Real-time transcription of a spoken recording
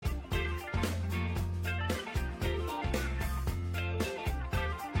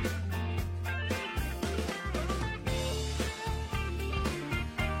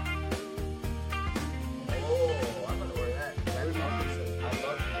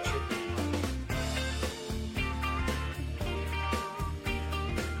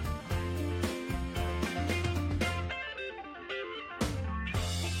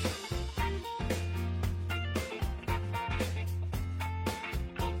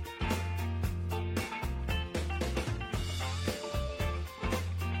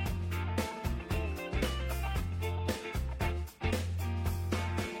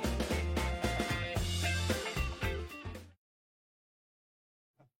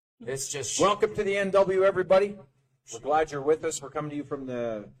It's just Welcome to the NW, everybody. We're glad you're with us. We're coming to you from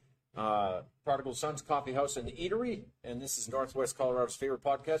the Prodigal Sons Coffee House and Eatery, and this is Northwest Colorado's favorite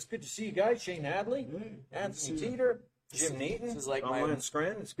podcast. Good to see you guys. Shane Hadley, Anthony Teeter, Jim Neaton. This is like I'm Lance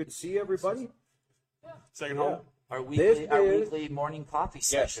Scranton. It's good to see everybody. Second home. our weekly morning coffee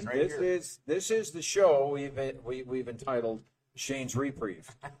session here. This is the show we've entitled Shane's Reprieve.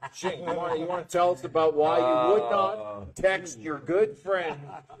 Shane, you want to tell us about why you would not text your good friend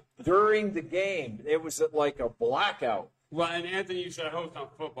during the game? It was like a blackout. Well, and Anthony, you said host on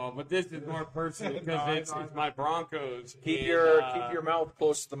football, but this is more personal because it's my Broncos. Keep your mouth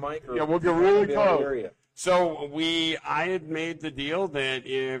close to the mic. Yeah, we'll get really close. So I had made the deal that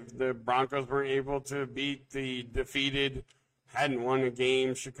if the Broncos weren't able to beat the defeated, hadn't won a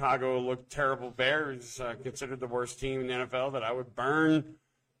game, Chicago looked terrible Bears, considered the worst team in the NFL, that I would burn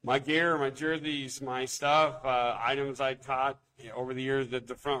my gear, my jerseys, my stuff, items I'd caught over the years at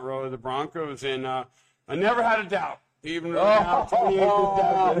the front row of the Broncos, and I never had a doubt. Even now, give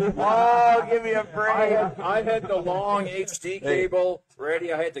me a break. I had the long HD cable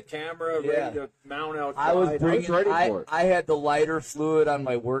ready. I had the camera ready to mount outside. I was ready for it. I had the lighter fluid on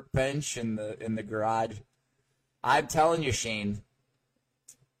my workbench in the garage. I'm telling you, Shane,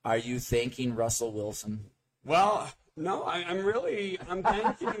 are you thanking Russell Wilson? Well, no, I'm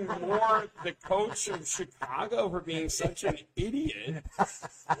thanking more the coach of Chicago for being such an idiot.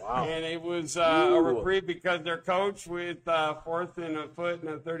 Wow. And it was a reprieve because their coach with fourth and a foot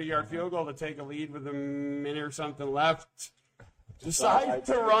and a 30-yard field goal to take a lead with a minute or something left decided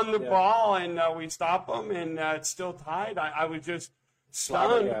to run the ball, and we stop them, and it's still tied. I was just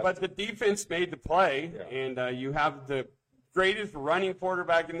stunned, but the defense made the play, and you have the greatest running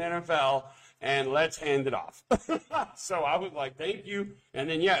quarterback in the NFL, and let's hand it off. So I was like, thank you. And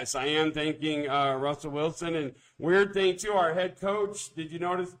then, yes, I am thanking Russell Wilson. And weird thing, too, our head coach, did you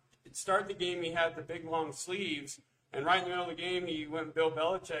notice, start the game, he had the big, long sleeves. And right in the middle of the game, he went Bill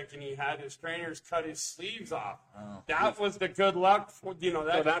Belichick, and he had his trainers cut his sleeves off. Oh. That was the good luck. That's what you're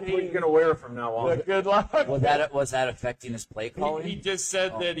going to wear from now on. The good luck. Was that affecting his play calling? He just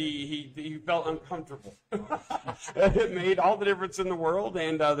said that he felt uncomfortable. It made all the difference in the world,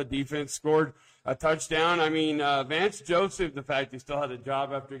 and the defense scored a touchdown. I mean, Vance Joseph, the fact he still had a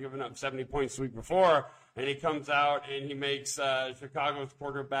job after giving up 70 points the week before, and he comes out and he makes Chicago's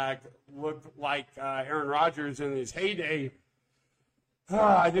quarterback look like Aaron Rodgers in his heyday.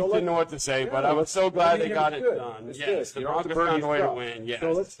 I just didn't know what to say, but I was so glad they got it done. Yes, the Broncos found a way to win. Yes.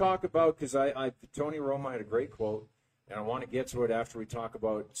 So let's talk about, because Tony Romo had a great quote, and I want to get to it after we talk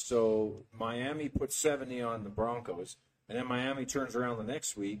about. So Miami put 70 on the Broncos, and then Miami turns around the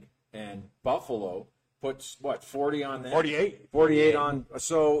next week, and Buffalo puts, 40 on them? 48. 48 on.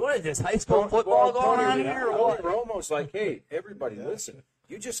 So what is this, high school football going on here? Romo's like, hey, everybody, listen.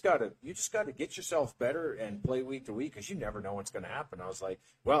 You just gotta get yourself better and play week to week because you never know what's going to happen. I was like,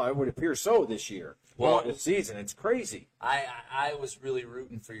 well, it would appear so this year. Well, this season, it's crazy. I was really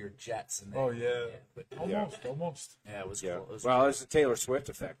rooting for your Jets. Almost. Yeah, it was close. Well, it's the Taylor Swift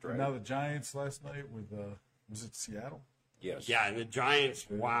effect, right? And now the Giants last night with was it Seattle? Yes. Yeah, and the Giants.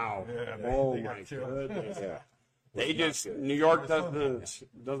 Wow. Yeah, my goodness. Yeah. New York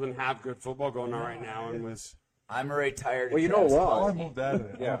doesn't have good football going on right now, and was. I'm already tired. Well, you know what? I moved out of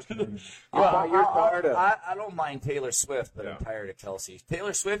it. Yeah. You're tired of. I don't mind Taylor Swift, but I'm tired of Kelsey.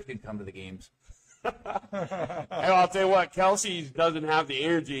 Taylor Swift can come to the games. I'll tell you what, Kelsey doesn't have the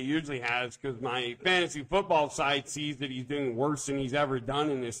energy he usually has because my fantasy football site sees that he's doing worse than he's ever done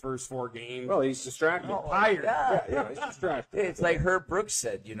in his first 4 games. Well, he's distracted. Tired. Yeah, he's distracted. It's like Herb Brooks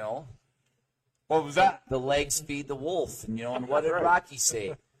said, What was that? The legs feed the wolf. And what did Rocky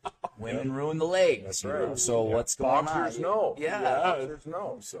say? Women ruin the legs. That's right. So what's going Boxers on? know. Yeah. Boxers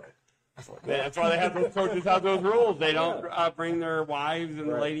know. So. That's why they have those coaches have those rules. They don't bring their wives and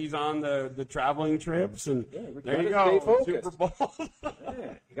the ladies on the traveling trips. And there you go. Super Bowl.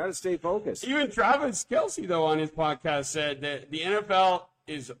 You got to stay focused. Even Travis Kelce, though, on his podcast said that the NFL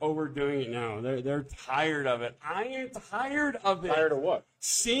is overdoing it now. They're tired of it. I am tired of it. Tired of what?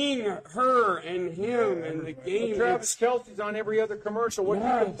 Seeing her and him in the game. Travis Kelce's on every other commercial. What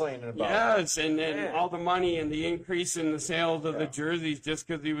are you complaining about? Yes, and then all the money and the increase in the sales of the jerseys just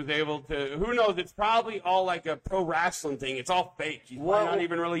because he was able to. Who knows? It's probably all like a pro wrestling thing. It's all fake. He's not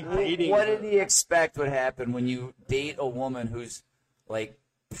even really dating. What did he expect would happen when you date a woman who's like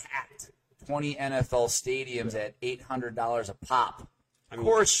packed 20 NFL stadiums at $800 a pop? Of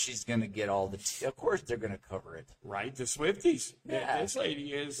course she's going to get all the of course they're going to cover it. Right, the Swifties. Yeah. This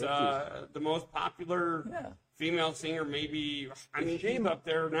lady is the most popular female singer maybe. I mean, she's up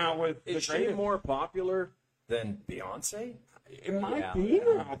there now with Is she more popular than Beyonce? It might be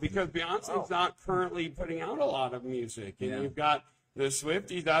now because Beyonce's not currently putting out a lot of music. And you've got the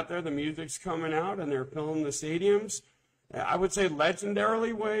Swifties out there, the music's coming out, and they're filling the stadiums. I would say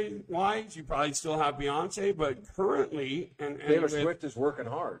legendarily wise, you probably still have Beyonce, but currently, and Taylor Swift is working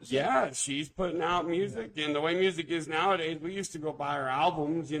hard. So. Yeah, she's putting out music, and the way music is nowadays, we used to go buy our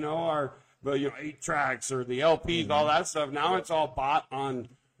albums, our 8 tracks or the LPs, all that stuff. Now it's all bought on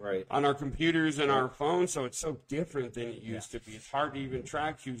our computers and our phones, so it's so different than it used to be. It's hard to even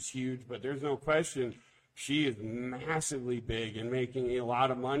track who's huge, but there's no question. She is massively big and making a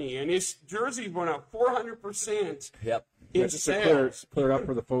lot of money, and his jersey went up 400%. Yep. Just to clear it up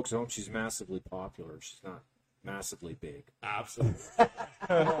for the folks at home, she's massively popular. She's not massively big. Absolutely.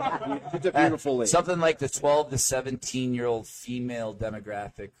 It's a beautiful lady. Something like the 12 to 17-year-old female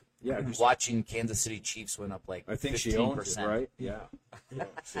demographic. Yeah, watching Kansas City Chiefs went up like 15%. I think she owns it, right? Yeah.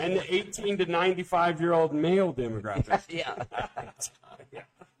 And the 18 to 95-year-old male demographic. Yeah.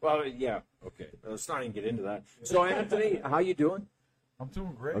 Well, yeah. Okay. Let's not even get into that. So, Anthony, how you doing? I'm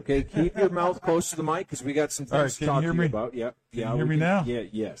doing great. Okay, keep your mouth close to the mic because we got some things to talk to you about. Yeah. Can you hear me now? Yeah.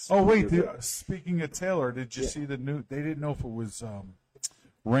 Yes. Oh wait, speaking of Taylor, did you see the new? They didn't know if it was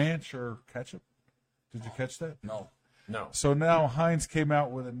ranch or ketchup. Did you catch that? No. So now Heinz came out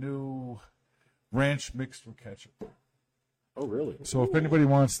with a new ranch mixed with ketchup. Oh, really? So if anybody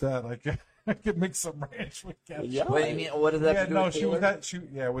wants that, I could mix some ranch with ketchup. Yeah. What do you mean? What does that have to do with she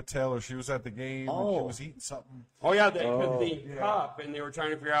Taylor? was with Taylor. She was at the game and she was eating something. Oh, yeah, the cup, and they were trying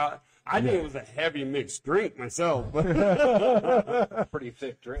to figure out. I think it was a heavy mixed drink myself. Pretty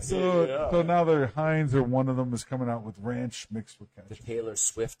thick drink. So now their Heinz or one of them is coming out with ranch mixed with The ketchup. Taylor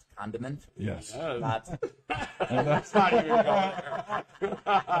Swift condiment? Yes. Not. That's not even going there.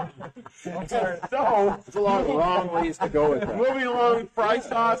 So, There's a lot of wrong ways to go with that. moving along, fry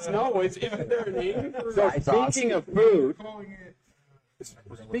sauce. No, isn't there a name for So, fry sauce? speaking of food, Calling it.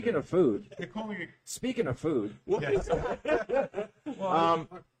 They're speaking of food, Yes.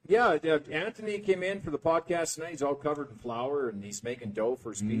 Anthony came in for the podcast tonight. He's all covered in flour and he's making dough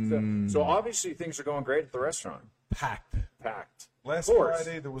for his pizza. So obviously things are going great at the restaurant. Packed. Last Of course.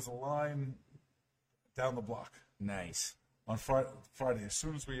 Friday there was a line down the block. Nice. On Friday, as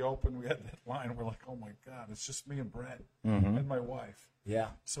soon as we opened, we had that line. We're like, oh my God, it's just me and Brett and my wife. Yeah.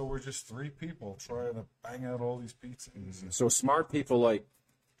 So we're just 3 people trying to bang out all these pizzas. So smart people like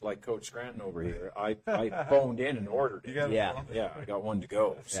Coach Scranton over here, I phoned in and ordered it. Yeah. I got one to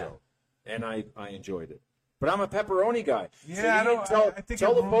go. So, Yeah. and I enjoyed it. But I'm a pepperoni guy. Yeah, so I think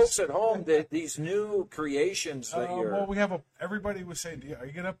tell the everyone's- folks at home that these new creations that you're. Well, we have everybody was saying, are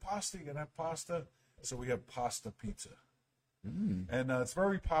you going to have pasta? You going to have pasta? So we have pasta pizza. And it's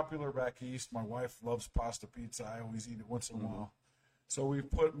very popular back east. My wife loves pasta pizza. I always eat it once in a while. So we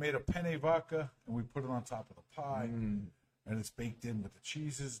made a penne vodka, and we put it on top of the pie. And it's baked in with the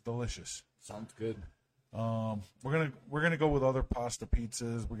cheeses. Delicious. Sounds good. We're gonna go with other pasta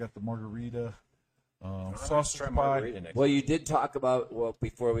pizzas. We got the margarita, sausage Try pie. margarita next Well, you did talk about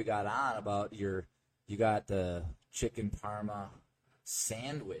before we got on about you got the chicken parma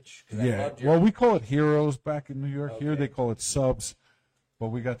sandwich. 'Cause I Yeah. loved your- Well, we call it Heroes back in New York. Here Okay. they call it Subs, but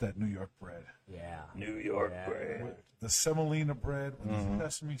we got that New York bread. yeah. New York Yeah. bread. The semolina bread with the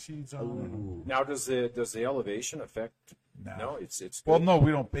sesame seeds on Now, does the elevation affect? it. No. No, it's good. Well, no,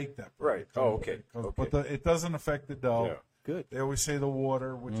 we don't bake that bread. Right. Oh, okay. But it doesn't affect the dough. Yeah. Good. They always say the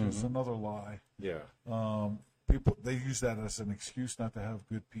water, which is another lie. Yeah. People they use that as an excuse not to have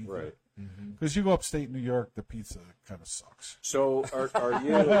good pizza. Right. Because you go upstate New York, the pizza kind of sucks. So are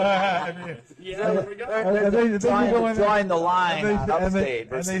you? I mean, Yeah, there we go. and then you go in there, Drawing the line and on they, upstate. and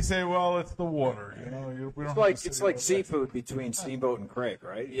versus- they say, well, it's the water. We don't have It's to like say seafood between Steamboat and Craig,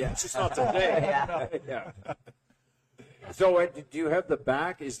 right? Yeah. It's just not today. Yeah. Yeah. So do you have the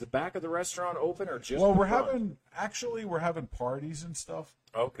back? Is the back of the restaurant open or just? Well, the we're front? having parties and stuff.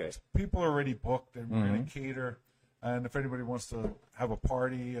 Okay. People are already booked, and we're going to cater. And if anybody wants to have a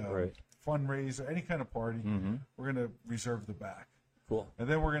party, Right. fundraiser, any kind of party, we're going to reserve the back. Cool. And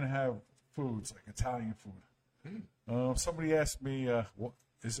then we're going to have foods like Italian food. Somebody asked me,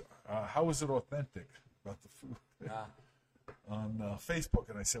 how is it authentic about the food on Facebook?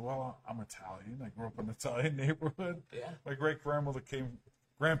 And I said, well, I'm Italian. I grew up in an Italian neighborhood. Yeah. My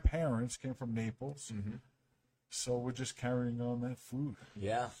grandparents came from Naples. So we're just carrying on that food.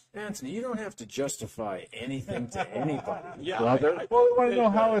 Yeah. Anthony, you don't have to justify anything to anybody, Yeah, brother. Well, we want to know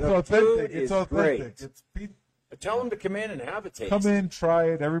how it's The authentic. food It's is authentic. great. It's Tell them to come in and have a taste. come in, try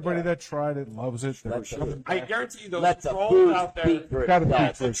it. Everybody that tried it loves it. They're Let the- coming I back. guarantee you those Let the trolls food out there. speak for Gotta be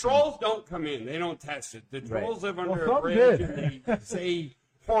itself. The first. trolls don't come in. They don't test it. The Right. trolls live under Well, a some bridge did. and they say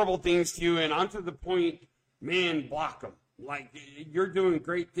horrible things to you. And onto the point, man, block them. like you're doing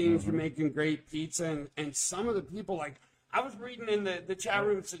great things, you're making great pizza, and some of the people like. I was reading in the chat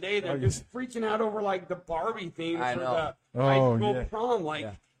rooms today, they're just freaking out over like the Barbie theme for the high school prom. Like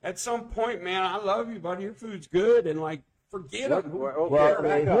at some point, man, I love you, buddy. Your food's good, and like forget it.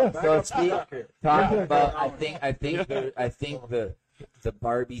 Talking about, I think the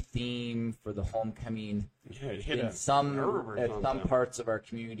Barbie theme for the homecoming at some parts of our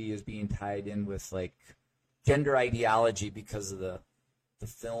community is being tied in with like gender ideology because of the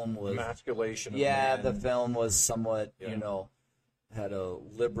film was emasculation. The film was somewhat, had a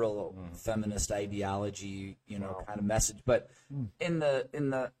liberal feminist ideology, kind of message. But in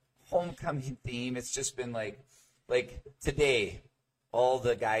the homecoming theme, it's just been like today, all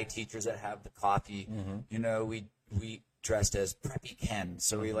the guy teachers that have the coffee, we dressed as Preppy Ken,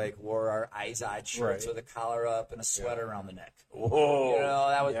 so we like wore our Izod shirts with a collar up and a sweater around the neck.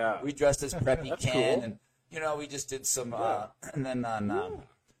 Whoa! We dressed as Preppy Ken, cool. And we just did some, and then on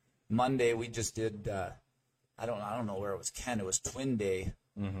Monday we just did. I don't know where it was Ken. It was Twin Day,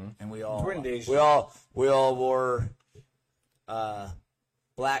 and we all wore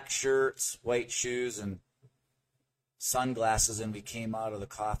black shirts, white shoes, and sunglasses, and we came out of the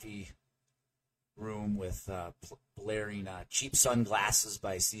coffee room with blaring "Cheap Sunglasses"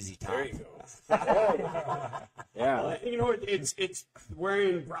 by CZ Top. There you go. It's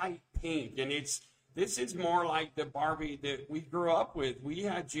wearing bright pink, and this is more like the Barbie that we grew up with. We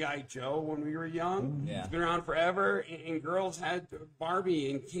had G.I. Joe when we were young. It's been around forever, and girls had Barbie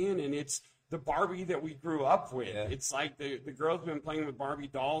and Ken, and it's the Barbie that we grew up with. Yeah. It's like the girls have been playing with Barbie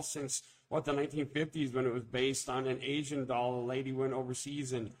dolls since, the 1950s, when it was based on an Asian doll. A lady went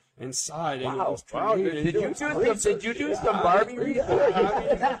overseas and saw it, and it was created. Did you do some Barbie research?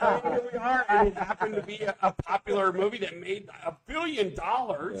 Here we are, and it happened to be a popular movie that made $1 billion.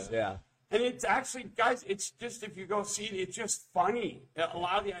 Yeah. And it's actually, guys, it's just, if you go see it, it's just funny. A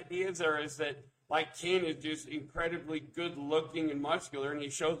lot of the ideas there is that, like, Ken is just incredibly good looking and muscular, and he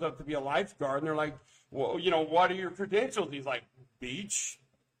shows up to be a lifeguard, and they're like, well, what are your credentials? He's like, beach.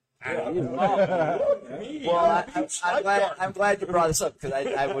 I'm glad you brought this up, because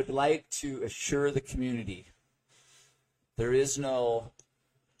I would like to assure the community there is no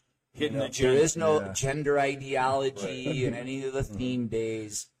hidden agenda. There is no gender ideology in any of the theme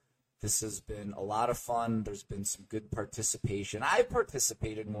days. This has been a lot of fun. There's been some good participation. I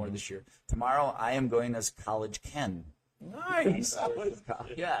participated more this year. Tomorrow, I am going as College Ken. Nice.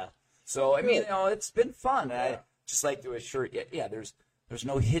 Yeah. So, I mean, it's been fun. I just like to assure you, there's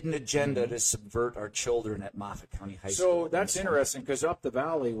no hidden agenda to subvert our children at Moffat County High School. So that's interesting, because up the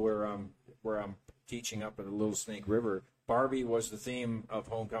valley where I'm teaching up at the Little Snake River, Barbie was the theme of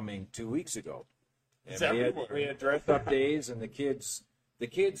homecoming 2 weeks ago. And we had dress-up days, and the kids,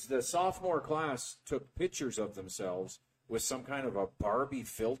 the sophomore class took pictures of themselves with some kind of a Barbie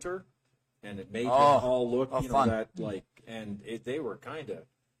filter, and it made them all look, fun. They were kind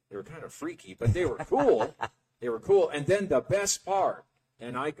of freaky, but they were cool. They were cool. And then the best part,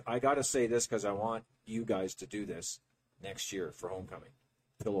 and I got to say this because I want you guys to do this next year for homecoming,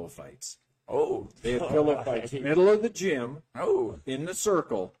 pillow fights. They had pillow fights, middle of the gym, in the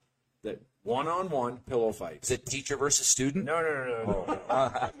circle, that one-on-one pillow fights. Is it teacher versus student? No.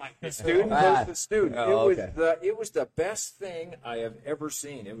 Student versus student. It was the best thing I have ever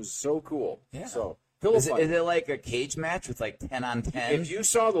seen. It was so cool. Yeah. So is it like a cage match with like 10 on 10? If you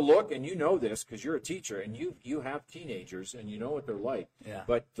saw the look, and you know this because you're a teacher and you have teenagers and you know what they're like. Yeah.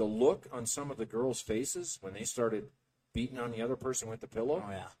 But the look on some of the girls' faces when they started beating on the other person with the pillow,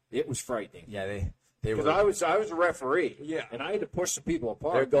 it was frightening. Yeah, they because I was a referee, and I had to push some people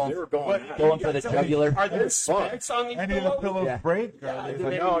apart. They were going for the jugular. Are there specs on these Any of the pillows break? No.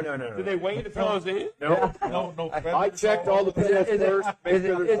 Do they weigh the pillows in? No. I checked all the pillows first.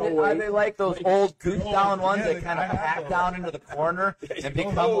 Are they like those old goose down ones that kind of pack down into the corner and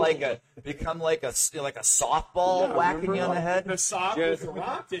become like a softball whacking you on the head? The soft is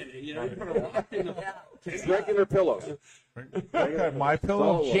rocked in it. You put a rock in it. It's regular pillows. My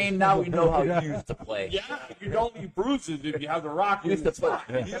pillow. Shane, now we know how you used to play. Yeah, you don't leave bruises if you have the rock. You used to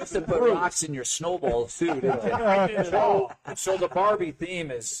put rocks in your snowball too. So the Barbie theme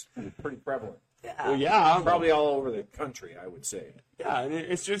is pretty prevalent. Probably all over the country, I would say. Yeah, and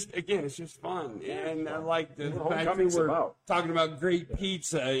it's just fun, and I like the fact that we're talking about great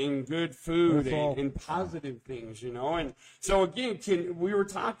pizza and good food and positive things, And so again, we were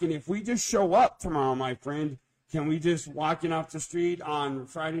talking, if we just show up tomorrow, my friend, can we just walking off the street on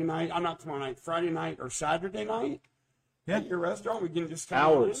Friday night? Not tomorrow night, Friday night or Saturday night at your restaurant? We can just come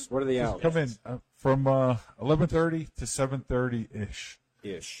hours. What are the hours? Come in from 11:30 to 7:30 ish.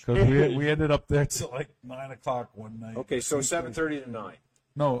 ish. Because we ended up there till like 9 o'clock one night. Okay, so 7:30 to 9.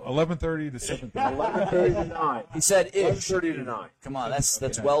 No, 11:30 to 7:30. 11:30 to 9. He said ish. 11:30 to 9. Come on,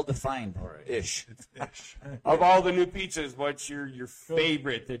 that's well defined. All right. Ish. It's ish. Of all the new pizzas, what's your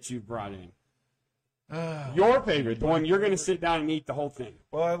favorite that you brought in? Your favorite, the one you're going to sit down and eat the whole thing.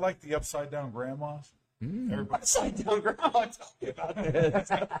 Well, I like the upside down grandmas. Everybody, Upside down grandma, tell me about this.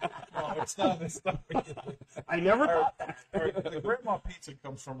 no, it's not. I never thought that. The grandma pizza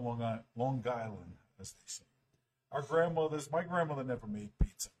comes from Long Island, as they say. My grandmother never made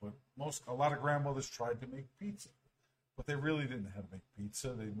pizza, but a lot of grandmothers tried to make pizza, but they really didn't know how to make pizza.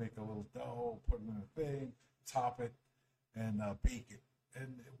 They make a little dough, put it in a thing, top it, and bake it.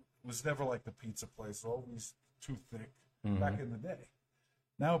 And it was never like the pizza place; always too thick. Back in the day,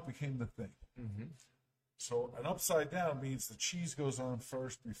 now it became the thing. So an upside down means the cheese goes on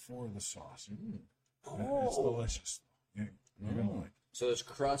first before the sauce. It's delicious. You're gonna like it. So there's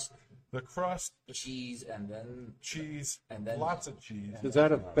crust, The crust, cheese, and then cheese, And then- lots of cheese. Does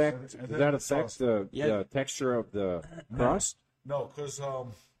that affect? And Does then that the affect sauce. the texture of the crust? No, because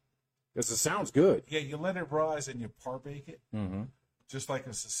Because it sounds good. yeah, you let it rise and you par bake it, Mm-hmm. just like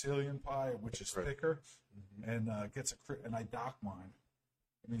a Sicilian pie, which is thicker, and gets and I dock mine.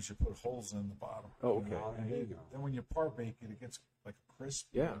 It means you put holes in the bottom. Oh, okay. And then when you par bake it, it gets like a crisp.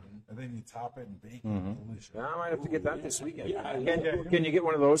 Yeah. And then you top it and bake it. Delicious. Yeah, I might have to get that this weekend. Yeah, Can you get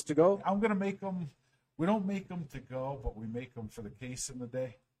one of those to go? I'm gonna make them. We don't make them to go, but we make them for the case in the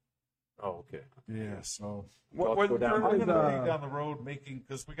day. Oh, okay. Yeah, so What go down. I'm is, gonna be down the road making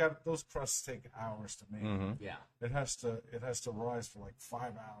because we got those crusts take hours to make. yeah. It has to rise for like 5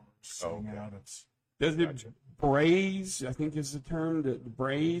 hours. Sitting okay. out. It's does it braise? I think is the term. To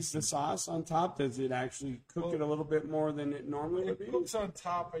braise the sauce on top. Does it actually cook it a little bit more than it normally would be? it cooks on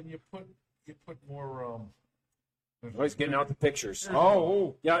top, and you put more. Oh, he's getting out the pictures.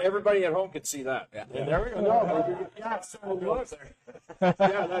 Oh, Yeah, everybody at home can see that. Yeah. there we go. No, yeah, so look.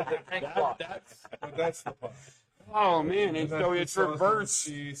 That's the part. Oh man, and so it's reverse.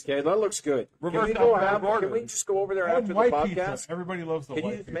 Cheese. Okay, that looks good. Reverse Can we, go alphabetical can order. we just go over there And after the white podcast? pizza. Everybody loves the Can you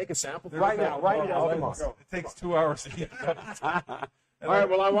white just pizza. make a sample? Right now. Come on. It takes 2 hours to eat. All right.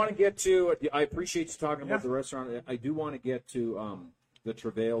 Well, I want to get to. I appreciate you talking about the restaurant. I do want to get to the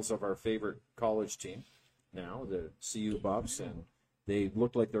travails of our favorite college team. Now the CU Buffs, and they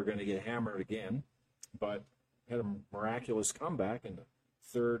looked like they're going to get hammered again, but had a miraculous comeback in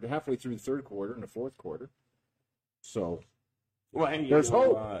the halfway through the third quarter and the fourth quarter. So Well, and There's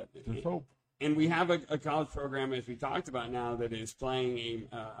hope. There's hope. And we have a college program, as we talked about now, that is playing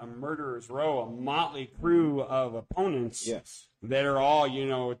a murderer's row, a motley crew of opponents yes, that are all,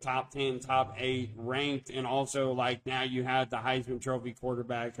 top 10, top 8 ranked. And also, like, now you have the Heisman Trophy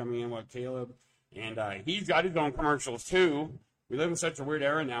quarterback coming in, Caleb. And he's got his own commercials, too. We live in such a weird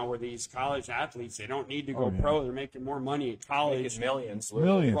era now where these college athletes, they don't need to go pro. They're making more money at college. making millions.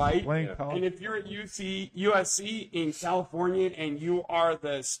 Millions. Right? Playing Yeah. college. And if you're at USC in California and you are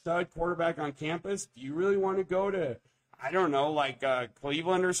the stud quarterback on campus, do you really want to go to, I don't know, like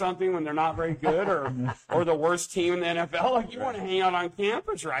Cleveland or something when they're not very good, or the worst team in the NFL? Like, you want to hang out on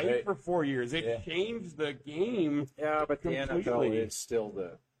campus, right, for 4 years? It changed the game. Yeah, but the Completely. NFL is still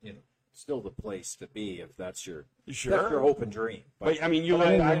the place to be if that's your Sure. that's your hope and dream. But I mean, you But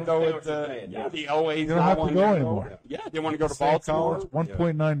I look back though know at what you're the saying, the Elways. You don't have to go anymore. Yeah, they want to go to State Baltimore. College,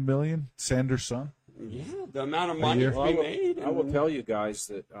 1.9 million. Sanders' son. Yeah, the amount of money year. to Well, be made. I will tell you guys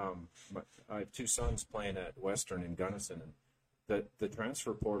that I have two sons playing at Western in Gunnison, and the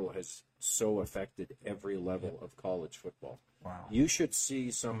transfer portal has so affected every level of college football. Wow. You should see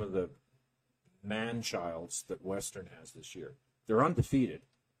some of the man-childs that Western has this year. They're undefeated.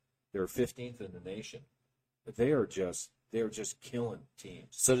 They're 15th in the nation. But they are just killing teams.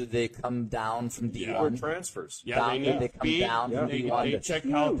 So did they come down from They're D1? transfers. Yeah, Down, they did need they come speed. down from They D1? check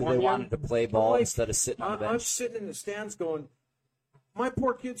They California. wanted to play ball Like, instead of sitting on the I'm bench. sitting in the stands going, my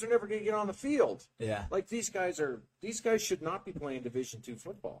poor kids are never going to get on the field. Yeah. Like these guys should not be playing Division II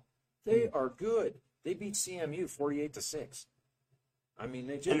football. They are good. They beat CMU 48-6. I mean,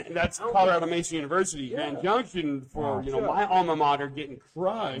 they just And that's Colorado Mesa University. Yeah. Grand Junction for Sure. my alma mater getting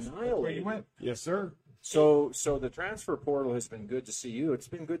crushed. annihilated. Yes, sir. So the transfer portal has been good to see you. It's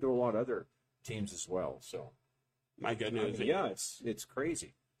been good to a lot of other teams as well. So My I goodness. mean, yeah, it's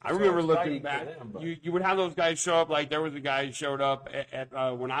crazy. I remember So looking exciting back. for them, but- You would have those guys show up. Like there was a guy who showed up at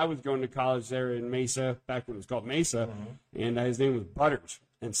when I was going to college there in Mesa, back when it was called Mesa, and his name was Butters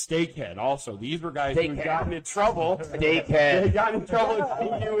and Steakhead. Also, these were guys who had Steakhead. gotten in trouble. Steakhead. They got in trouble at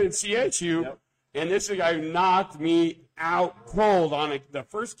CU and CSU, and this is a guy who knocked me out cold on the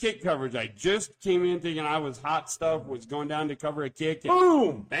first kick coverage. I just came in thinking I was hot stuff, was going down to cover a kick. And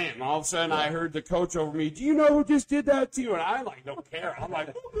Boom! bam, all of a sudden I heard the coach over me, do you know who just did that to you? And I don't care. I'm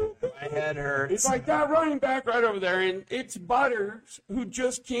like, My head hurts. it's like that running back right over there. And it's Butters, who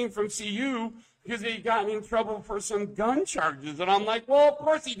just came from CU because he got in trouble for some gun charges. And I'm like, well, of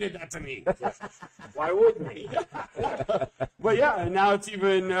course he did that to me. Why wouldn't he? But yeah, and now it's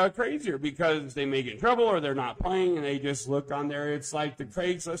even crazier because they may get in trouble or they're not playing and they just look on there. It's like the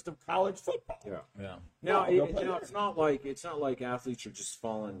Craigslist of college football. Yeah. Now, it's not like athletes are just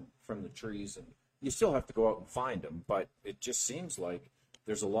falling from the trees, and you still have to go out and find them. But it just seems like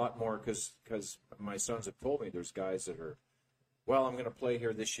there's a lot more because my sons have told me there's guys that are, well, I'm going to play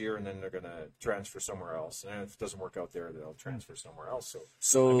here this year, and then they're going to transfer somewhere else. And if it doesn't work out there, they'll transfer somewhere else.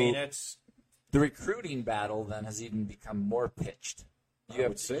 So I mean, it's the recruiting battle then has even become more pitched. You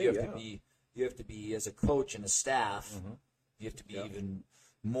have to be as a coach and a staff. Mm-hmm. You have to be even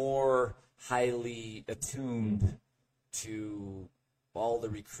more highly attuned to all the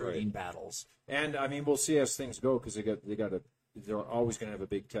recruiting battles. And I mean, we'll see as things go because they're always going to have a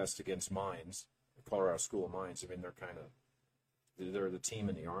big test against Mines, the Colorado School of Mines. I mean, they're the team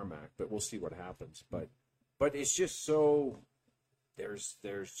in the RMAC, but we'll see what happens. But it's just so there's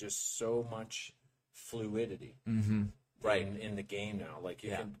just so much fluidity. Mm-hmm. Right. In the game now. Like,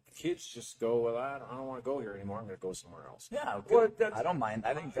 kids just go, well, I don't want to go here anymore. I'm going to go somewhere else. Yeah, well, I don't mind.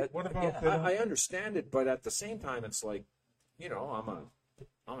 I think that. What about I understand it, but at the same time, it's like,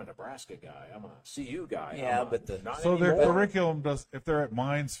 I'm a Nebraska guy. I'm a CU guy. Yeah, their curriculum does. If they're at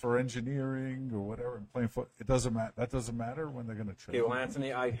Mines for engineering or whatever and playing foot, it doesn't matter. That doesn't matter when they're going to train. Okay, well,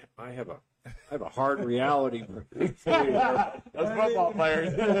 Anthony, I have a hard reality. Those football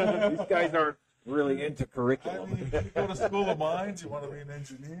players. These guys aren't really into curriculum. I mean, you go to School of Mines, you want to be an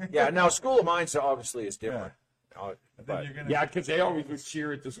engineer. Yeah, now School of Mines obviously is different. Because they always would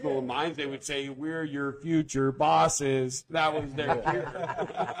cheer at the School of Mines. They would say, "We're your future bosses." That was their cheer.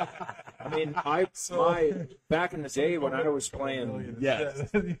 I mean, back in the day when I was playing,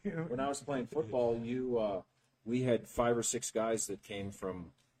 when I was playing football, we had 5 or 6 guys that came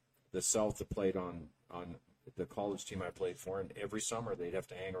from the South that played on the college team I played for, and every summer they'd have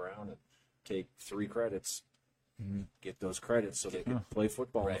to hang around and take 3 credits, get those credits so they could play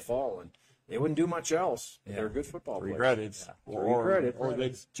football in the fall, and they wouldn't do much else. Yeah. They're good football players. 3 credits. Yeah. 3 credits. Or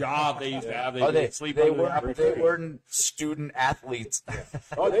the job they used to have. They weren't student athletes.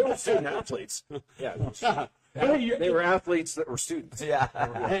 Oh, they were student athletes. Yeah. They were athletes that were students. Yeah.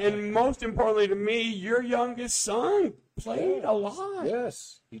 And most importantly to me, your youngest son played a lot.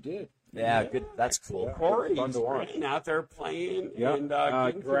 Yes, he did. Yeah, good. That's cool. Yeah. Corey's out there playing and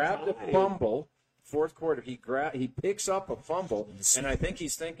grabbed a fumble. 4th quarter, he picks up a fumble, and I think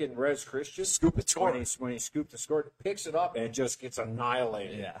he's thinking Rez Christian. Scoop it, score. When he scooped and scored, picks it up and just gets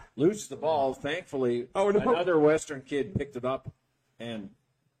annihilated. Yeah. Loses the ball. Thankfully, another Western kid picked it up and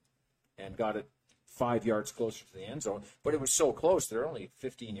got it 5 yards closer to the end zone. But it was so close; they're only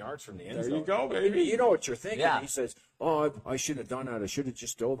 15 yards from the end zone. There you go, baby. You know what you're thinking. Yeah. He says, "Oh, I shouldn't have done that. I should have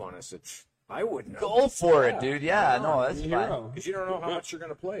just dove on it." I said, I wouldn't. Go for it, dude. Yeah, no, that's fine. Because you don't know how much you're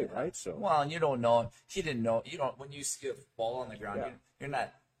going to play, right? So. Well, and you don't know. He didn't know. You don't. When you see a ball on the ground, you're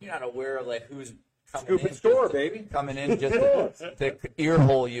not aware of like who's coming Scoop in. and score, baby. Coming in just to ear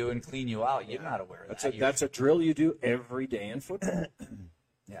hole you and clean you out. You're not aware of that. That's a drill you do every day in football.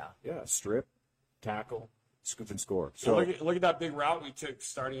 Yeah. Strip, tackle, scoop and score. So look at that big route we took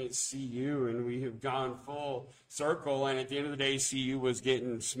starting at CU, and we have gone full circle. And at the end of the day, CU was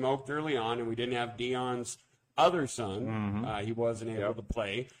getting smoked early on, and we didn't have Dion's other son. Mm-hmm. He wasn't able to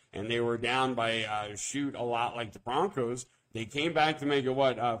play, and they were down by a lot like the Broncos. They came back to make it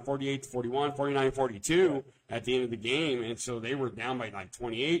 48-41, 49-42 at the end of the game, and so they were down by like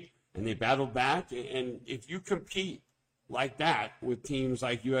 28, and they battled back. And if you compete like that with teams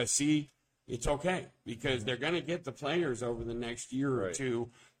like USC, it's okay because they're going to get the players over the next year or two.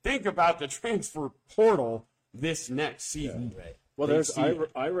 Think about the transfer portal this next season. Yeah. Right. Well,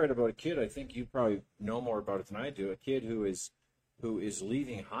 I read about a kid. I think you probably know more about it than I do. A kid who is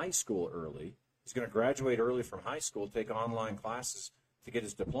leaving high school early. He's going to graduate early from high school, take online classes to get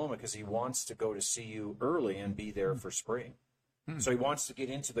his diploma because he wants to go to CU early and be there for spring. So he wants to get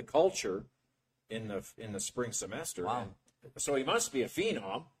into the culture in the spring semester. Wow. So he must be a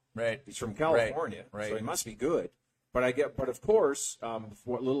phenom. Right. He's from California, right. so he must be good. But of course,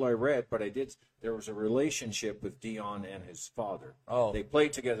 what little I read, there was a relationship with Dion and his father. Oh. They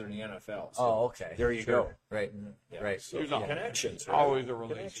played together in the NFL. So okay. there you go. Right. Yeah. Right. So There's connections. Right? always a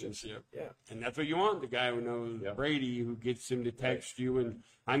relationship. Yeah. And that's what you want, the guy who knows Yeah. Brady, who gets him to text you. And,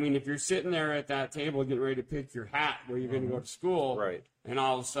 I mean, if you're sitting there at that table getting ready to pick your hat where you're going to go to school, Right. and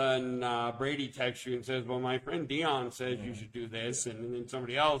all of a sudden Brady texts you and says, well, my friend Dion says you should do this, and then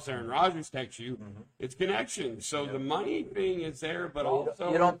somebody else, Aaron Rodgers, texts you, it's connection. So the money thing is there, but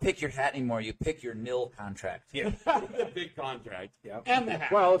also... You don't pick your hat anymore. You pick your nil contract. Yeah. the big contract. Yeah. And the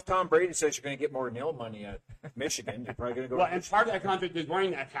hat. Well, if Tom Brady says you're going to get more nil money at Michigan, you're probably going to go. Well, and part of that contract is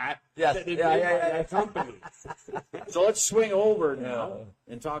wearing that hat. Yes. That is Yeah, made yeah, by yeah. that company. So let's swing over now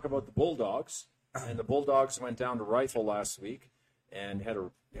and talk about the Bulldogs. And the Bulldogs went down to Rifle last week and had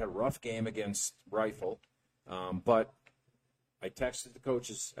a rough game against Rifle. But I texted the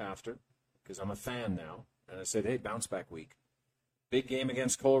coaches after because I'm a fan now, and I said, "Hey, bounce back week, big game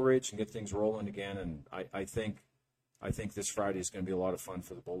against Coleridge, and get things rolling again." And I think this Friday is going to be a lot of fun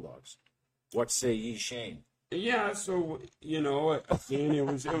for the Bulldogs. What say ye, Shane? Yeah, so, again, it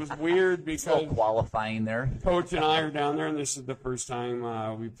was weird because No qualifying there. Coach and I are down there, and this is the first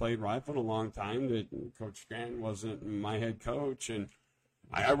time we played Rifle in a long time that Coach Grant wasn't my head coach. And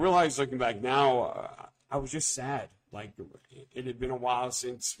I realized looking back now, I was just sad. Like, it had been a while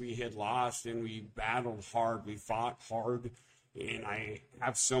since we had lost, and we battled hard. We fought hard. And I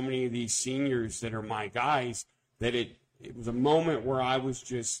have so many of these seniors that are my guys that it was a moment where I was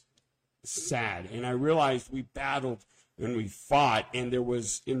just sad. And I realized we battled and we fought, and there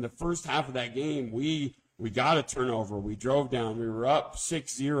was, in the first half of that game, we got a turnover. We drove down. We were up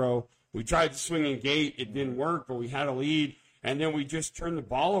 6-0. We tried to swing and gate. It didn't work, but we had a lead. And then we just turned the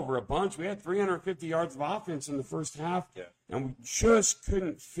ball over a bunch. We had 350 yards of offense in the first half, and we just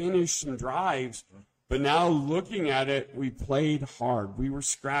couldn't finish some drives. But now looking at it, we played hard. We were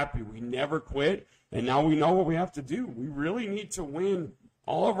scrappy. We never quit, and now we know what we have to do. We really need to win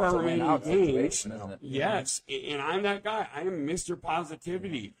all of our remaining games. Isn't it? Yes, and I'm that guy. I am Mr.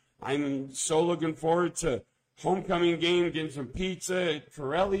 Positivity. I'm so looking forward to homecoming game, getting some pizza at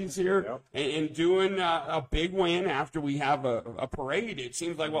Corelli's here, and doing a big win after we have a parade. It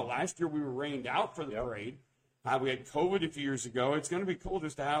seems like, last year we were rained out for the parade. We had COVID a few years ago. It's going to be cool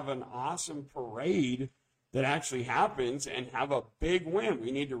just to have an awesome parade that actually happens and have a big win.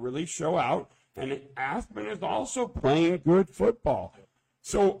 We need to really show out. And Aspen is also playing good football.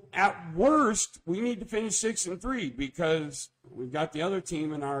 So at worst, we need to finish 6-3 because we've got the other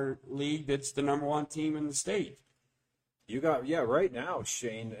team in our league that's the number one team in the state. You got, right now,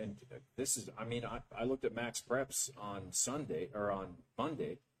 Shane, and this is, I looked at Max Preps on Sunday, or on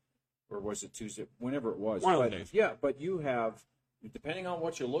Monday, or was it Tuesday, whenever it was. One of the days. Yeah, but you have, depending on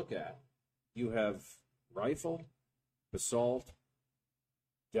what you look at, you have Rifle, Basalt,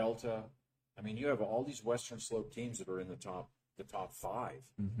 Delta. You have all these Western Slope teams that are in the top 5.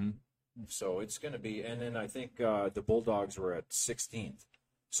 Mm-hmm. So it's going to be, and then I think the Bulldogs were at 16th.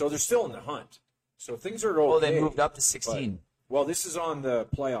 So they're still in the hunt. So things are okay. Oh, they moved up to 16. Well, this is on the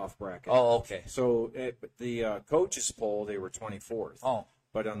playoff bracket. Oh, okay. So the coaches poll, they were 24th. Oh.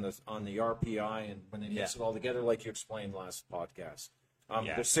 But on the RPI, and when they mix it all together, like you explained last podcast,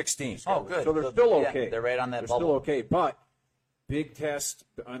 they're 16th. Oh, good. So they're still yeah, okay. they're right on that They're bubble. still okay. But big test.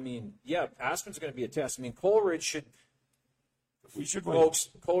 Aspen's going to be a test. Coleridge should.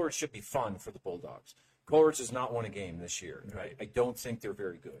 Coleridge should be fun for the Bulldogs. Coleridge has not won a game this year. Right. I don't think they're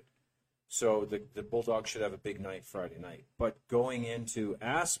very good. So the Bulldogs should have a big night Friday night. But going into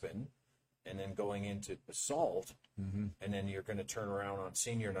Aspen and then going into Basalt, and then you're going to turn around on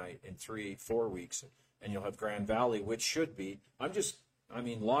senior night in 3-4 weeks, and you'll have Grand Valley, which should be,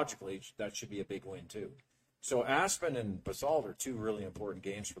 logically, that should be a big win too. So Aspen and Basalt are two really important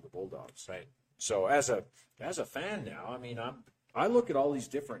games for the Bulldogs. Right. So as a fan now, I look at all these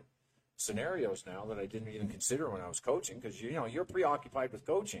different scenarios now that I didn't even consider when I was coaching, because you're preoccupied with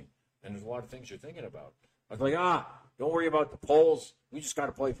coaching and there's a lot of things you're thinking about. I was like, don't worry about the polls. We just got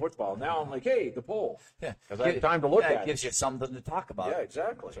to play football. Now I'm like, hey, the poll. Yeah, because I have time to look at it. gives you something to talk about. Yeah,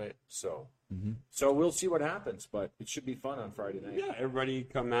 exactly. That's right. So, so we'll see what happens, but it should be fun on Friday night. Yeah, everybody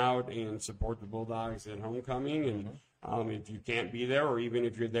come out and support the Bulldogs at homecoming. And if you can't be there, or even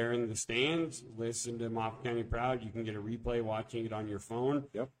if you're there in the stands, listen to Moffat County Proud. You can get a replay watching it on your phone.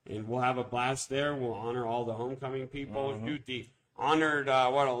 Yep. And we'll have a blast there. We'll honor all the homecoming people. Shoot, the honored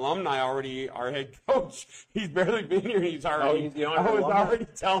alumni already, our head coach. He's barely been here. He's already. He's the I honored was alumni? already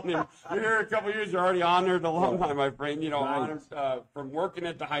telling him, you're here a couple years, you're already honored alumni, my friend. Nice. Honored from working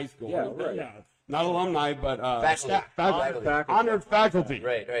at the high school. Yeah, right. Yeah. Not alumni, but Faculty. faculty. Faculty. Honored faculty.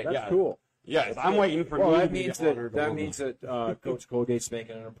 Right. That's Yeah. cool. Yes, I'm waiting for Well, me that to be means honored a that little means more. that Coach Colgate's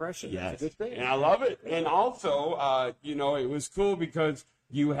making an impression. Yes, That's a good thing. and I love it. And also, it was cool because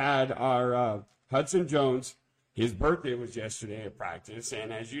you had our Hudson Jones. His birthday was yesterday at practice,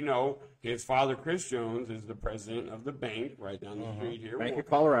 and as you know, his father, Chris Jones, is the president of the bank right down the street here. Bank of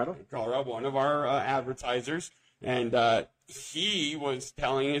Colorado. One of our advertisers. And he was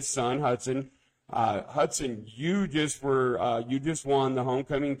telling his son, Hudson, you just won the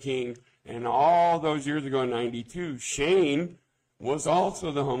homecoming king. And all those years ago in 92, Shane was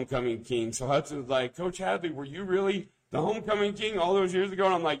also the homecoming king. So Hudson was like, Coach Hadley, were you really the homecoming king all those years ago?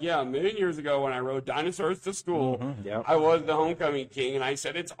 And I'm like, yeah, a million years ago when I rode dinosaurs to school, Yep. I was the homecoming king. And I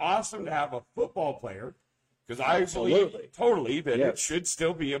said, it's awesome to have a football player, because I believe totally that it should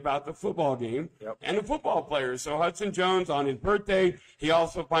still be about the football game and the football players. So Hudson Jones, on his birthday, he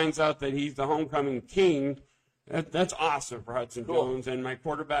also finds out that he's the homecoming king. That's awesome for Hudson Jones. And my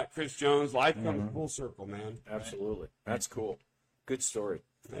quarterback, Chris Jones, life comes full circle, man. Absolutely. That's cool. Good story.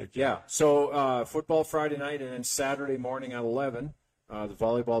 Thank you. Yeah. So football Friday night, and then Saturday morning at 11, the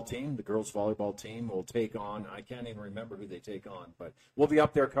volleyball team, the girls volleyball team, will take on, I can't even remember who they take on, but we'll be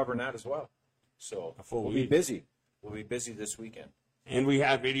up there covering that as well. So we'll be busy. We'll be busy this weekend. And we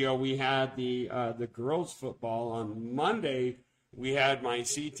had video. We had the girls football on Monday. We had my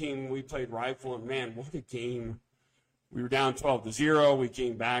C team. We played Rifle, and man, what a game! We were down 12-0. We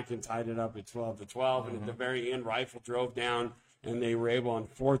came back and tied it up at 12-12. And at the very end, Rifle drove down, and they were able on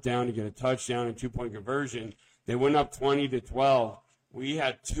fourth down to get a touchdown and 2-point conversion. They went up 20-12. We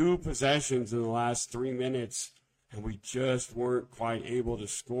had 2 possessions in the last 3 minutes, and we just weren't quite able to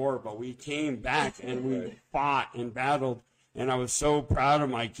score. But we came back, and we fought and battled. And I was so proud of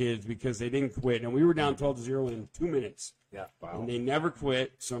my kids because they didn't quit. And we were down 12-0 in 2 minutes. Yeah, wow. And they never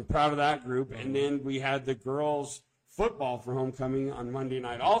quit, so I'm proud of that group. And then we had the girls football for homecoming on Monday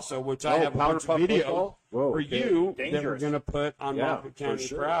night also, which I have a bunch of video for you that we're going to put on Moffett County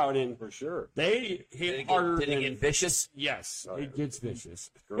Proud. And for sure. They hit harder Did it get vicious? Yes, it gets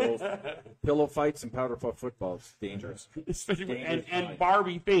vicious. Girls, pillow fights and powder puff football is dangerous. Especially and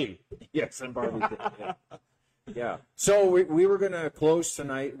Barbie theme. Yes, and Barbie. Yeah. So we were going to close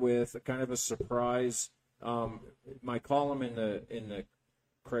tonight with a kind of a surprise. My column in the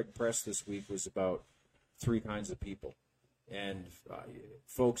Craig Press this week was about 3 kinds of people, and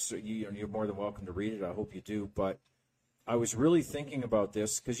folks, you're more than welcome to read it. I hope you do. But I was really thinking about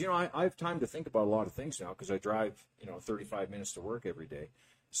this because I have time to think about a lot of things now because I drive 35 minutes to work every day.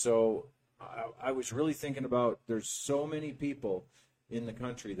 So I was really thinking about there's so many people in the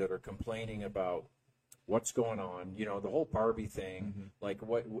country that are complaining about what's going on, the whole Barbie thing, like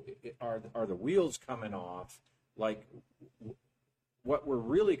what are the wheels coming off? Like what we're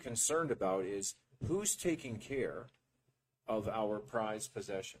really concerned about is who's taking care of our prized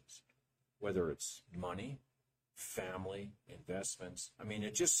possessions, whether it's money, family, investments. I mean,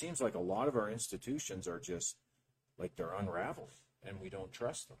 it just seems like a lot of our institutions are just like they're unraveling and we don't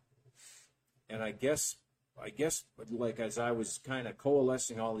trust them. And I guess like as I was kind of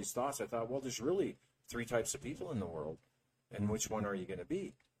coalescing all these thoughts, I thought, well, there's really 3 types of people in the world, and which one are you going to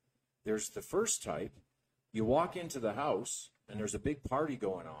be? There's the first type. You walk into the house, and there's a big party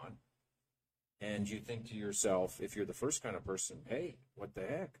going on, and you think to yourself, if you're the first kind of person, hey, what the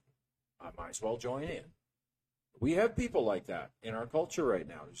heck? I might as well join in. We have people like that in our culture right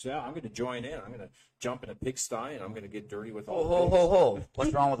now. I'm going to join in. I'm going to jump in a pigsty, and I'm going to get dirty with all the pigs. Ho.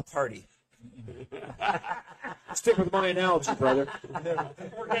 What's wrong with the party? Stick with my analogy, brother.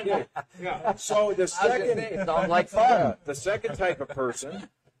 Yeah. So the second, sounds like fun. the second type of person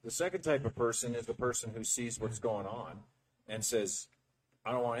is the person who sees what's going on and says,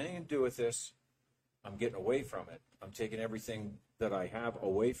 I don't want anything to do with this. I'm getting away from it. I'm taking everything that I have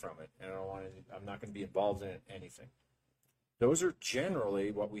away from it, and I'm not going to be involved in anything. Those are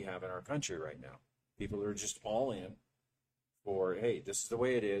generally what we have in our country right now. People are just all in for, hey, this is the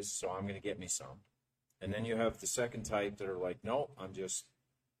way it is, so I'm going to get me some. And then you have the second type that are like, no, I'm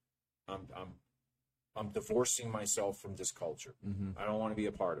divorcing myself from this culture. I don't want to be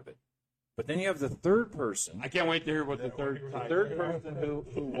a part of it. But then you have the third person. I can't wait to hear what the third person who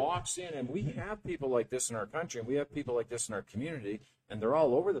walks in, and we have people like this in our country, and we have people like this in our community, and they're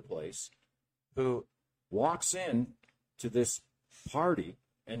all over the place, who walks in to this party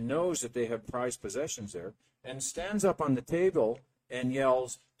and knows that they have prized possessions there, and stands up on the table and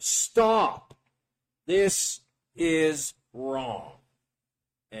yells, "Stop! This is wrong."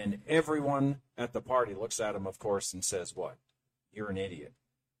 And everyone at the party looks at him, of course, and says, what? You're an idiot.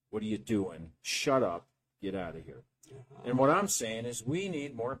 What are you doing? Shut up. Get out of here. And what I'm saying is we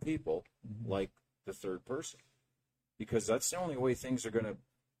need more people like the third person, because that's the only way things are going to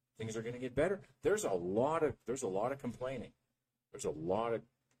things are going to get better. There's a lot of complaining. There's a lot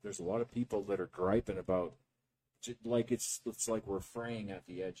of people that are griping about, like it's like we're fraying at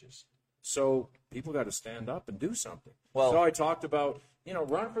the edges. So people got to stand up and do something. Well, so I talked about,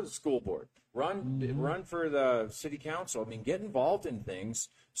 run for the school board, run for the city council. I mean, get involved in things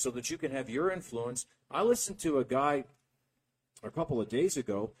so that you can have your influence. I listened to a guy a couple of days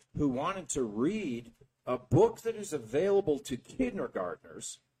ago who wanted to read a book that is available to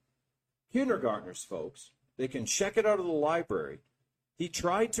kindergartners, folks. They can check it out of the library. He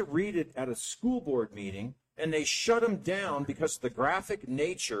tried to read it at a school board meeting, and they shut him down because of the graphic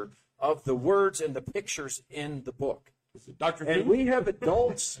nature of the words and the pictures in the book. Dr. And we have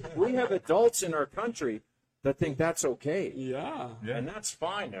adults in our country that think that's okay. Yeah. And that's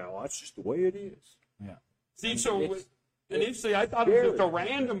fine now. That's just the way it is. Yeah. See, so initially I thought it was just a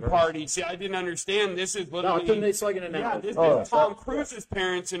random party. See, I didn't understand. This is literally... No, it's like an announcement. Yeah, this is Tom Cruise's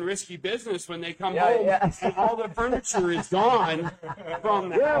parents in Risky Business when they come home and all the furniture is gone from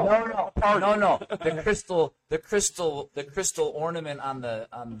the house. No. The crystal ornament on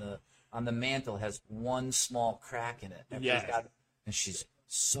the mantle has one small crack in it. And she's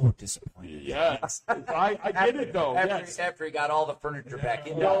so disappointed. Yes. I get it, though. After he got all the furniture back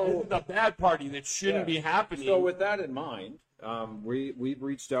in. This is the bad party that shouldn't be happening. So with that in mind, we've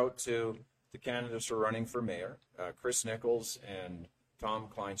reached out to the candidates who are running for mayor, Chris Nichols and Tom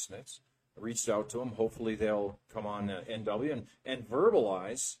Kleinsmith. Reached out to them. Hopefully they'll come on NW and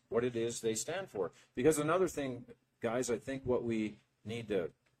verbalize what it is they stand for. Because another thing, guys, I think what we need to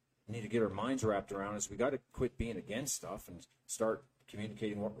get our minds wrapped around is we got to quit being against stuff and start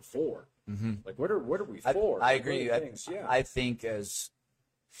communicating what we're for. Mm-hmm. Like, what are we for? I agree. I think as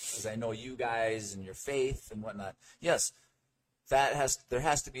I know you guys and your faith and whatnot, yes, there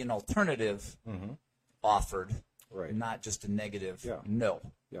has to be an alternative offered, right? Not just a negative. Yeah. No.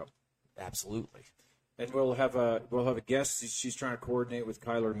 Yep. Absolutely. And we'll have a guest. She's trying to coordinate with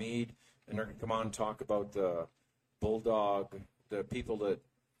Kyler Mead, and they're going to come on and talk about the Bulldog, the people that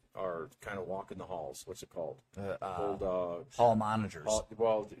are kind of walking the halls. What's it called? Bulldog. Hall monitors.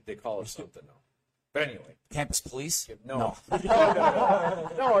 Well, they call it something now. But anyway. Campus police? No.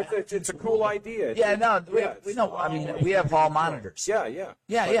 No, it's a cool idea. Yeah, no. We know. I mean, we have hall monitors. Yeah.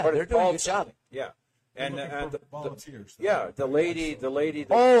 But they're doing a good job. Yeah. And the volunteers. The lady. The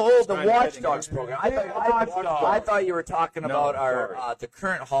Watchdogs program. I thought you were talking about the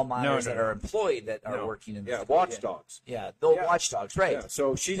current hall monitors that are employed that are working in the school. Watchdogs. Yeah, the Watchdogs, right? Yeah.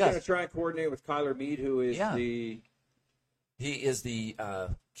 So she's going to try and coordinate with Kyler Mead, who is he is the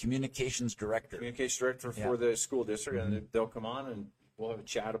communications director. For the school district, and they'll come on and we'll have a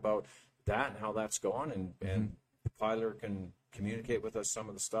chat about that and how that's going, and Kyler can communicate with us some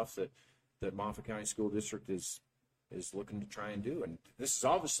of the stuff that Moffat County School District is looking to try and do. And this is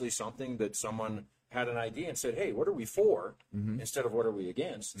obviously something that someone had an idea and said, hey, what are we for? Instead of what are we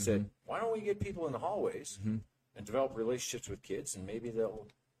against? And said, why don't we get people in the hallways and develop relationships with kids, and maybe they'll,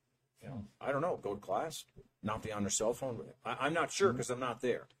 I don't know, go to class, not be on their cell phone. I'm not sure because I'm not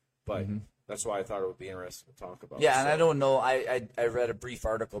there. But that's why I thought it would be interesting to talk about. Yeah, and I don't know. I read a brief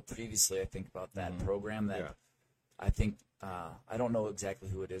article previously, I think, about that program that I think – I don't know exactly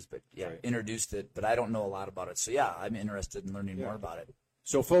who it is, but introduced it. But I don't know a lot about it. So I'm interested in learning more about it.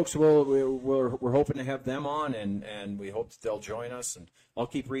 So, folks, we're hoping to have them on, and we hope that they'll join us. And I'll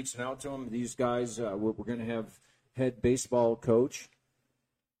keep reaching out to them. These guys, we're going to have head baseball coach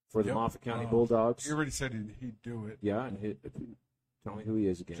for the Moffat County Bulldogs. He already said he'd do it. Yeah, and tell me who he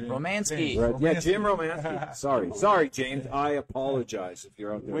is again. Romansky. Right. Yeah, Jim Romansky. Sorry, James. I apologize if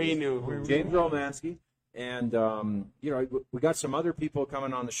you're out there. We knew. James Romansky. And, we got some other people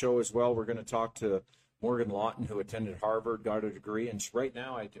coming on the show as well. We're going to talk to Morgan Lawton, who attended Harvard, got a degree. And right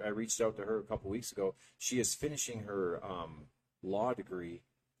now, I reached out to her a couple weeks ago. She is finishing her law degree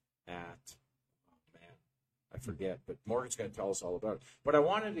at, I forget. But Morgan's going to tell us all about it. But I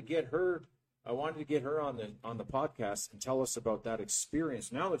wanted to get her on the podcast and tell us about that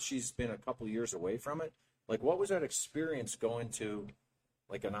experience. Now that she's been a couple of years away from it, like, what was that experience going to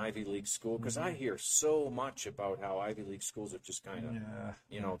like an Ivy League school? Because I hear so much about how Ivy League schools are just kind of,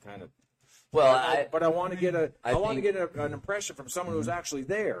 Well, but I want to get an impression from someone who's actually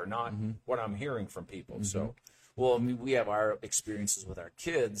there, not what I'm hearing from people. So, well, I mean, we have our experiences with our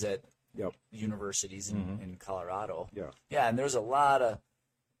kids at universities in Colorado. Yeah, and there's a lot of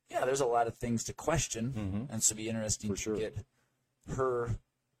things to question, and so it'd be interesting to get her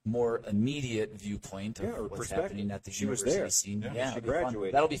more immediate viewpoint of what's happening at the university scene. She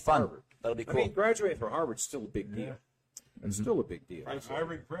graduated. That'll be fun. Harvard. That'll be cool. I mean, graduating from Harvard's still a big deal. It's still a big deal. I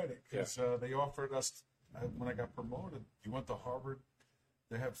regret it because they offered us when I got promoted. You went to Harvard.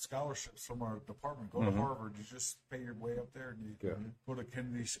 they have scholarships from our department. Go to Harvard. You just pay your way up there, and you go to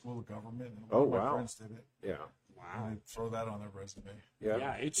Kennedy School of Government. And one of my friends did it. Yeah. Wow. And they throw that on their resume.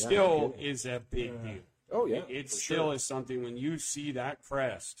 Yeah, it still is a big deal. Oh, yeah. It still is something when you see that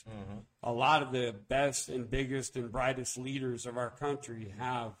crest. A lot of the best and biggest and brightest leaders of our country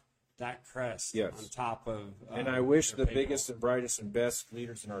have that crest on top of. And I wish the paper. biggest and brightest and best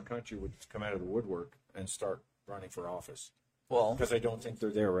leaders in our country would come out of the woodwork and start running for office. Well, Because I don't think they're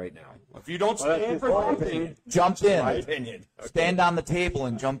there right now. If you don't stand for something, jump My in. opinion. Stand on the table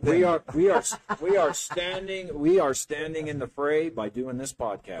and jump in. We are standing in the fray by doing this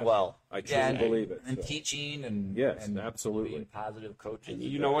podcast. Well, I truly believe it. And so. teaching and Yes, and absolutely. being positive coaches.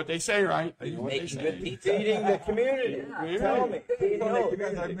 you know what they say, right? You know what they Making say. good pizza. Feeding the community. Yeah. Tell me. Feeding the No,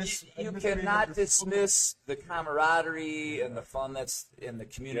 community. you cannot dismiss the camaraderie and the fun that's in the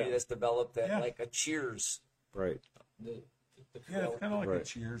community that's developed at like a Cheers. Right. Yeah, it's kind of like a Right.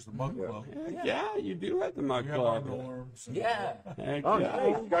 Cheers, the Mug Club. Yeah, you do have the mug We have our club. norms. and- Yeah. Heck Oh, yeah.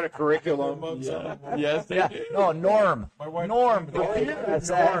 nice. You got a curriculum. Mugs Yeah. on them. Yes, they Yeah. do. No, Norm. My wife- Norm. Yeah, That's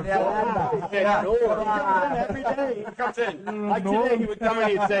that. Yeah. He comes in every day. He comes in. Like today, he would come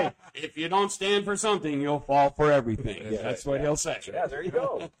in and say, if you don't stand for something, you'll fall for everything. That's what he'll say. Yeah, there you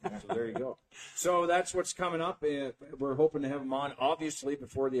go. So there you go. So that's what's coming up. We're hoping to have him on, obviously,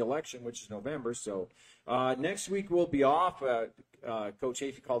 before the election, which is November. So next week we'll be off. Coach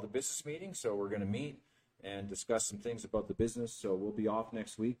Hafey called a business meeting, so we're going to meet and discuss some things about the business. So we'll be off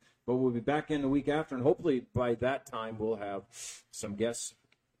next week, but we'll be back in the week after, and hopefully by that time we'll have some guests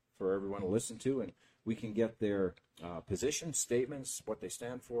for everyone to listen to, and we can get their position statements, what they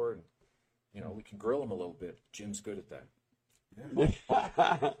stand for, and we can grill them a little bit. Jim's good at that.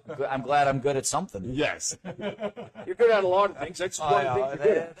 I'm glad I'm good at something. Yes. You're good at a lot of things. That's one thing you're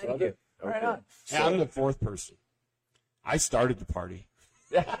good at. Thank you. Right on. Yeah, I'm the fourth person. I started the party.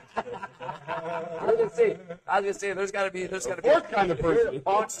 I was gonna say, there's gotta be Fourth kind of You're the person.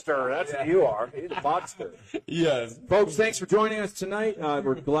 monster. That's what you are. You're the monster. Yes. Folks, thanks for joining us tonight.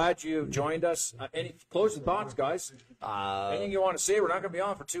 We're glad you joined us. Any closing thoughts, guys? Anything you want to say? We're not going to be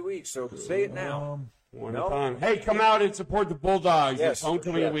on for 2 weeks, so say it now. One No? time. Hey, come out and support the Bulldogs. Yes, It's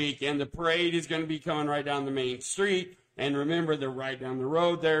homecoming yes. week, and the parade is going to be coming right down the main street. And remember, they're right down the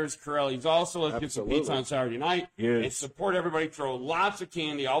road. There's Corelli's also. Let's get some Absolutely. pizza on Saturday night. Yes. And support everybody. Throw lots of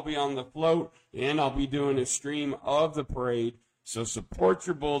candy. I'll be on the float, and I'll be doing a stream of the parade. So support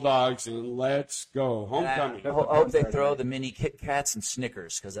your Bulldogs, and let's go. Homecoming. I hope they throw the mini Kit Kats and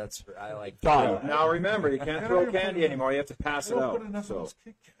Snickers, because that's I like. Done. Now remember, you can't throw candy anymore. You have to pass They it don't out. put enough of So, those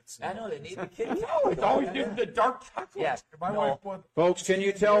Kit Kats in. I know they need the Kit Kat. It's always just the dark chocolate. Yes. My No. wife put folks, can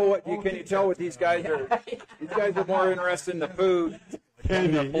you tell what these guys are? These guys are more interested in the food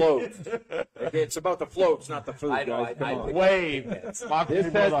than the floats. Okay, it's about the floats, not the food, I know, guys. Come I- on. Wave. This has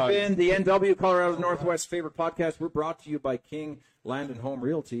been the NW Colorado Northwest favorite podcast. We're brought to you by King Land and Home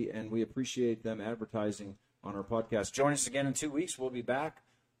Realty, and we appreciate them advertising on our podcast. Join us again in 2 weeks. We'll be back.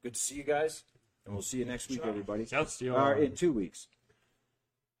 Good to see you guys, and we'll see you next week, everybody. Excelsior. In 2 weeks.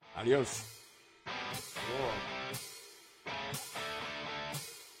 Adios. Whoa.